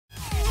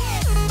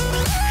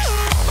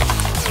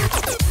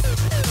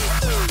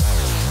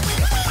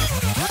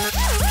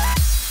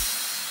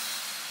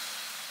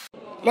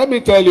Let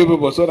me tell you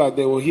people so that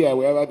they will hear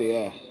wherever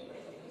they are.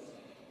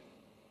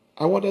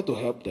 I wanted to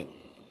help them.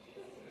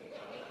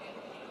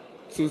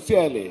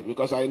 Sincerely,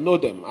 because I know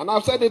them. And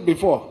I've said it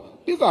before.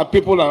 These are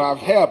people that I've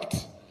helped.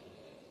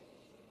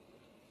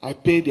 I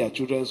pay their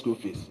children's school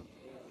fees.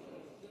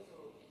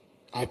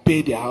 I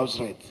pay their house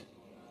rent.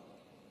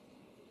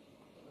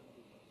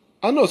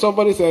 I know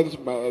somebody said,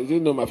 I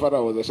didn't know my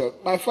father was a sheriff.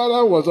 My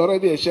father was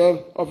already a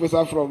sheriff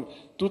officer from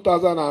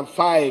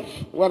 2005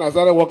 when I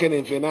started working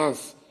in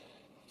finance.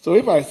 So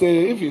if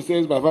he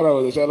says my father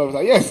was a sheriff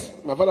officer, yes,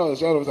 my father was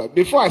a sheriff officer.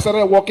 Before I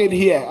started working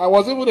here, I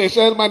was even a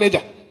sheriff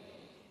manager.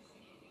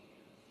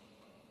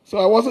 So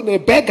I wasn't a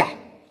beggar.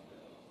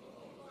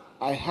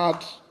 I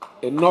had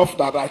enough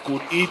that I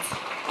could eat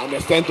and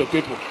extend to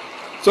people.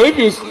 So if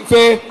you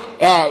say,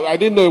 I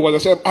didn't know it was a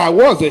sheriff, I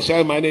was a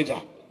sheriff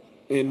manager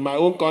in my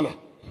own corner.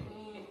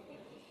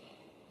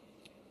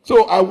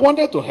 So I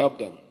wanted to help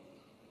them.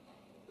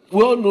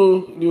 We all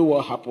knew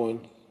what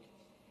happened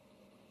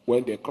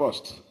when they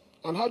crossed.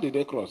 And how did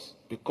they cross?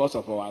 Because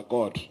of our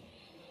God.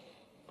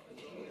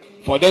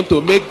 For them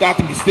to make that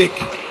mistake.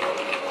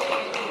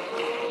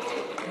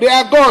 They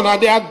are gone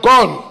and they are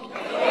gone.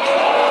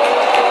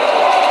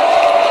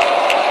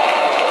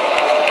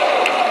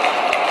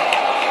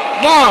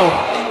 Now,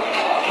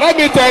 let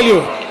me tell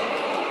you,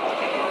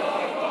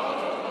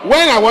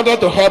 when I wanted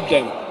to help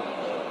them,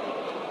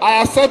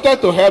 I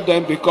accepted to help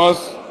them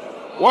because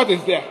what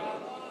is there?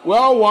 We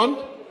all one.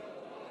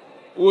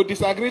 We will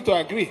disagree to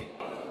agree.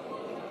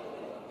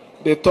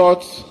 They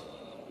thought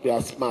they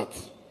are smart.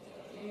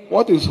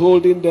 What is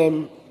holding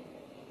them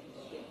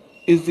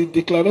is the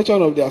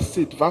declaration of their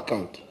seat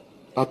vacant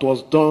that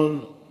was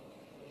done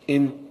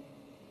in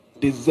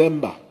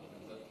December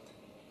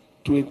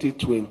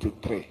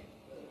 2023.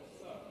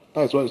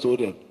 That's what is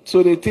holding them.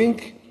 So they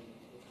think,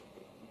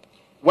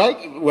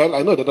 well,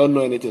 I know they don't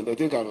know anything. They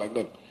think I'm like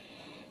them.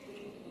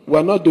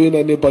 We're not doing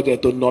any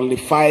budget to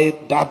nullify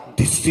that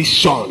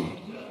decision.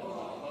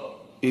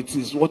 It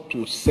is what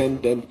will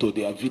send them to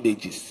their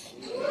villages.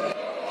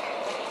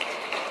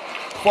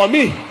 For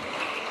me,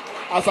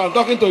 as I'm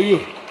talking to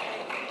you,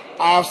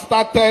 I have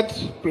started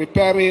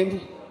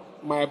preparing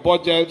my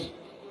budget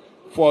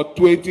for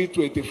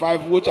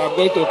 2025, which I'm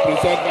going to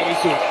present very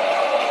soon.